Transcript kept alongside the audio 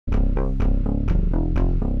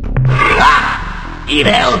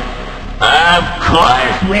Evil? Of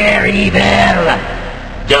course we're evil!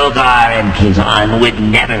 Dogar and Kazan would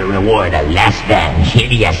never reward a less than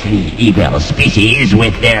hideously evil species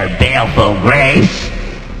with their baleful grace.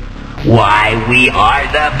 Why, we are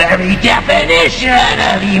the very definition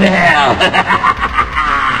of evil!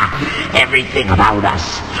 Everything about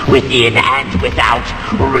us, within and without,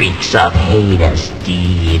 reeks of heinous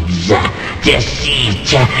deeds,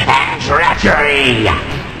 deceit, and treachery.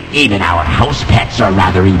 Even our house pets are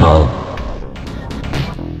rather evil.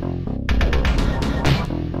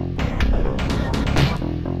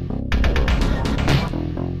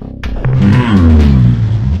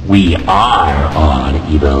 We are all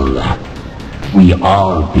evil. We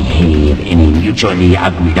all behave in a mutually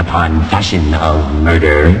agreed upon fashion of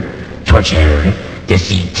murder, torture,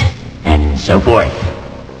 deceit, and so forth.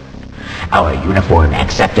 Our uniform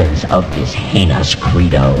acceptance of this heinous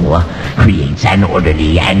credo creates an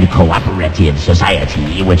orderly and cooperative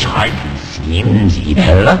society which hardly seems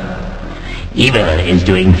evil. Evil is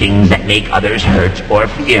doing things that make others hurt or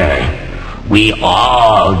fear. We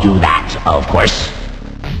all do that, of course.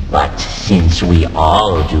 But since we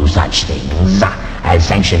all do such things, as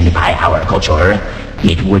sanctioned by our culture,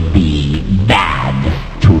 it would be bad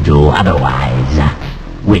to do otherwise.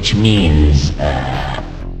 Which means,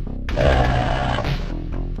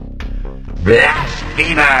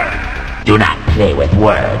 blasphemer! Do not play with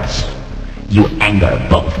words. You anger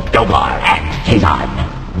both Dogar and Kazan.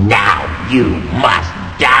 Now you must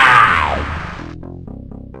die!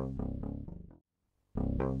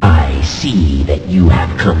 I see that you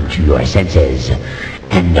have come to your senses,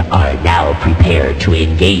 and are now prepared to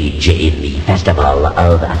engage in the Festival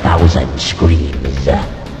of 1,000 Screams.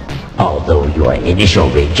 Although your initial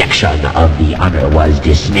rejection of the honor was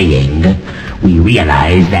dismaying, we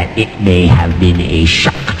realize that it may have been a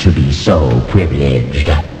shock to be so privileged.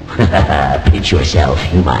 Pinch yourself,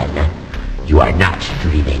 human. You are not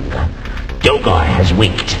dreaming. Dogar has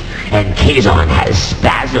winked, and Kazan has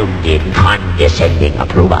spasmed in condescending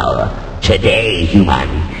approval. Today, human,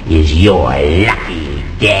 is your lucky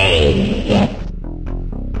day.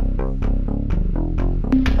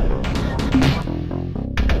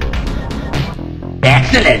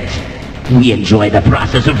 Excellent! We enjoy the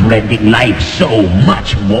process of rending life so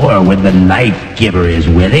much more when the life giver is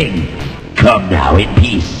willing. Come now in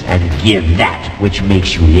peace and give that which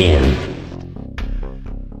makes you live.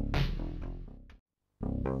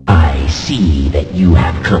 I see that you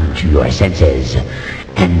have come to your senses,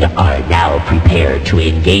 and are now prepared to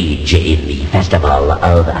engage in the Festival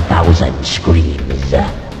of 1,000 Screams.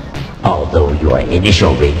 Although your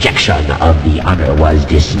initial rejection of the honor was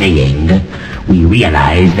dismaying, we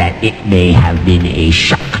realize that it may have been a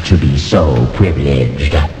shock to be so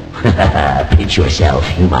privileged. Pinch yourself,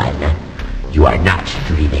 human. You are not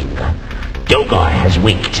dreaming. Dogar has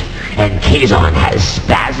winked, and Kazan has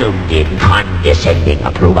spasmed in condescending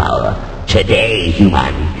approval. Today,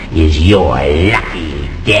 human, is your lucky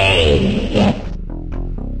day.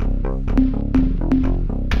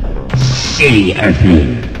 Silly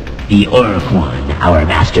earthling. The Urquan, our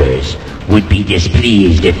masters, would be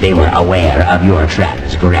displeased if they were aware of your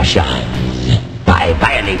transgressions. By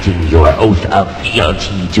violating your oath of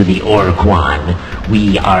fealty to the Urquan,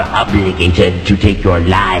 we are obligated to take your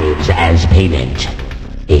lives as payment.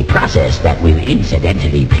 A process that will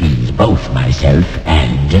incidentally please both myself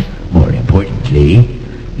and, more importantly,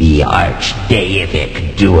 the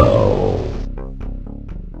archdeific duo.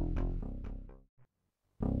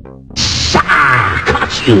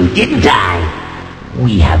 Caught you, didn't I?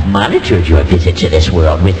 We have monitored your visit to this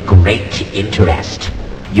world with great interest.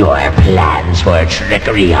 Your plans for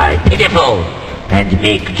trickery are pitiful, and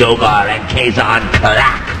make Dogar and Kazan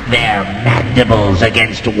clack their mandibles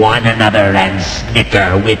against one another and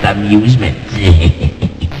snicker with amusement.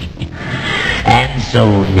 And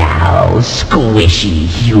so now, squishy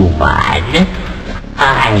human,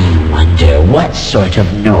 I wonder what sort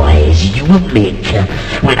of noise you will make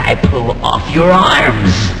when I pull off your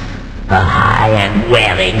arms. A high and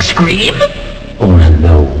wailing scream? Or a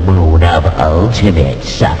low moan of ultimate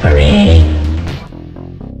suffering?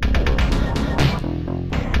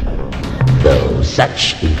 Though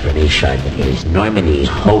such information is normally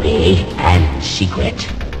holy and secret,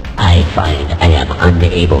 I find I am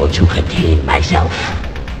unable to contain myself.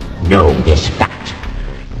 Know this fact.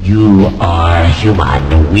 You are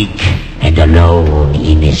human, weak and alone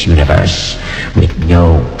in this universe, with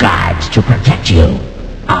no gods to protect you.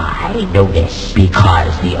 I know this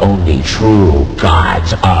because the only true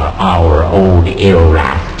gods are our own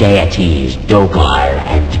Ilwrath deities, Dogar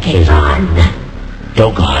and Kazan.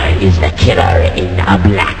 Dogar is the killer in a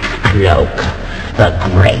black cloak, the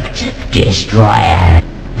great destroyer,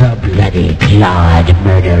 the bloody clawed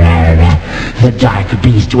murderer, the dark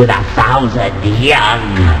beast with 1,000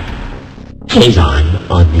 young. Kazon,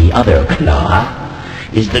 on the other claw,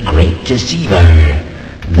 is the great deceiver,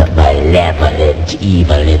 the malevolent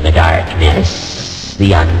evil in the darkness,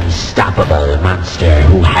 the unstoppable monster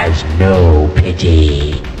who has no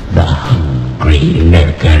pity, the hungry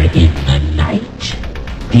lurker in the night.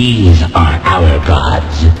 These are our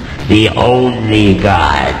gods, the only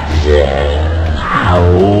gods.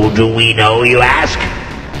 How do we know, you ask?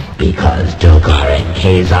 Because Dokar and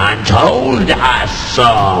Kazon told us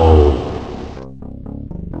so.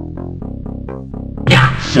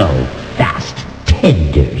 Not so fast,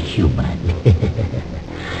 tender human.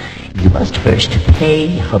 You must first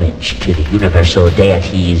pay homage to the universal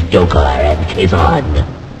deities Dokar and Kazon.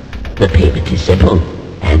 The payment is simple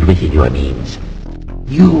and within your means.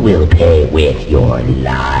 You will pay with your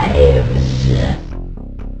lives.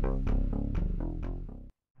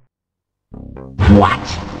 What?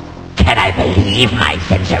 Can I believe my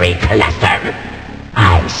sensory cluster?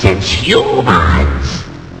 I sense humans.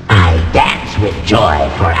 I dance with joy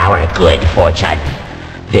for our good fortune.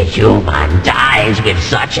 The human dies with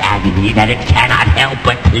such agony that it cannot help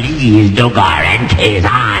but please Dokar and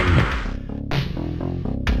Kazon.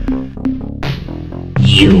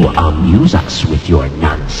 You amuse us with your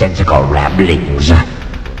nonsensical ramblings.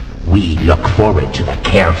 We look forward to the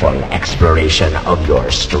careful exploration of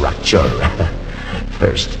your structure.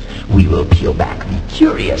 First, we will peel back the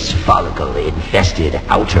curious follicle-infested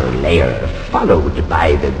outer layer, followed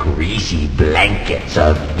by the greasy blankets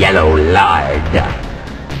of yellow lard.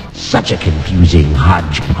 Such a confusing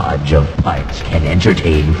hodgepodge of parts can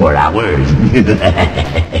entertain for hours.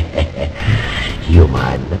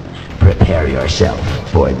 Human, prepare yourself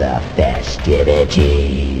for the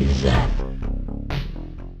festivities.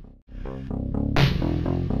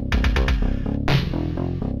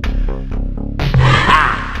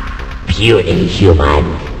 Beauty,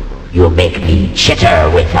 human. You make me chitter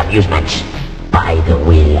with amusement. By the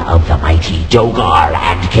will of the mighty Dokar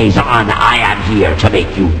and Kazon, I am here to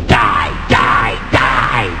make you die, die,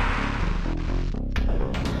 die!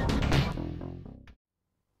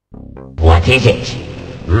 What is it?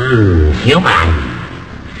 Human.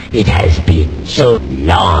 It has been so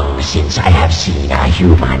long since I have seen a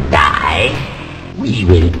human die. We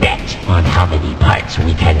will bet on how many parts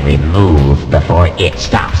we can remove before it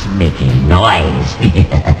stops making noise.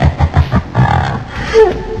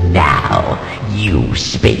 Now, you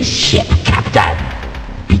spaceship captain,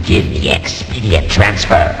 begin the expedient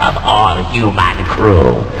transfer of all human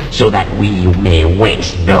crew so that we may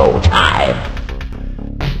waste no time.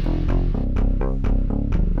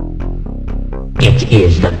 It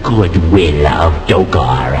is the goodwill of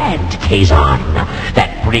Dokar and Kazon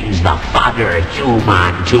that brings the fodder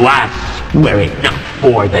human to us. Were it not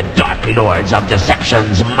for the Dark Lords of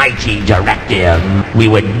Deception's mighty directive, we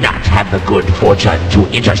would not have the good fortune to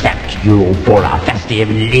intercept you for a festive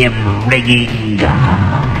limb-rigging.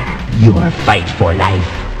 Your fight for life,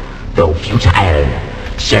 though futile,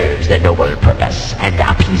 serves the noble purpose and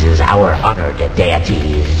appeases our honored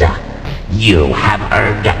deities. You have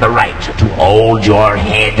earned the right to hold your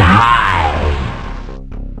head high.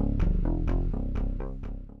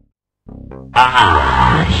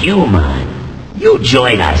 Ah, human. You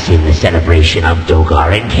join us in the celebration of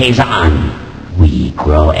Dokar and Kazon. We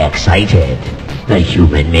grow excited. The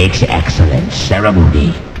human makes excellent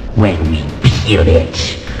ceremony. When we peel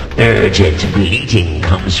it, urgent bleating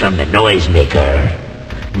comes from the noisemaker.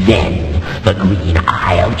 Then the green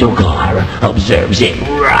eye of Dokar observes it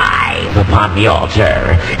writhe upon the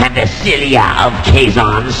altar, and the cilia of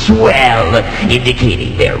Kazon swell,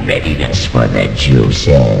 indicating their readiness for the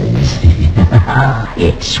juices.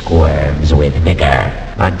 It squirms with vigor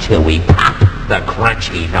until we pop the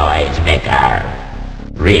crunchy noise maker.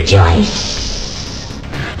 Rejoice!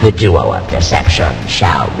 The duo of deception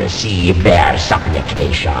shall receive their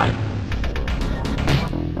supplication.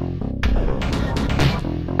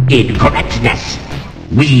 Incorrectness.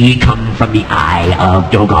 We come from the Eye of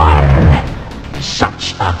Dokar.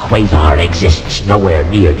 Such a quasar exists nowhere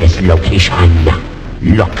near this location.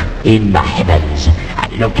 Look in the heavens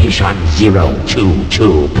at location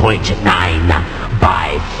 022.9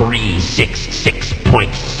 by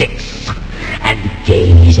 366.6 and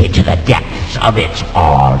gaze into the depths of its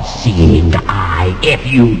all-seeing eye if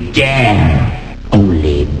you dare.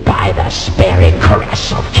 Only by the sparing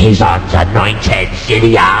caress of Kazon's anointed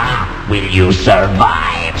cilia will you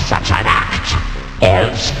survive such an act.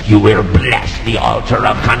 Else you will bless the altar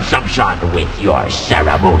of consumption with your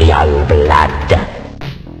ceremonial blood.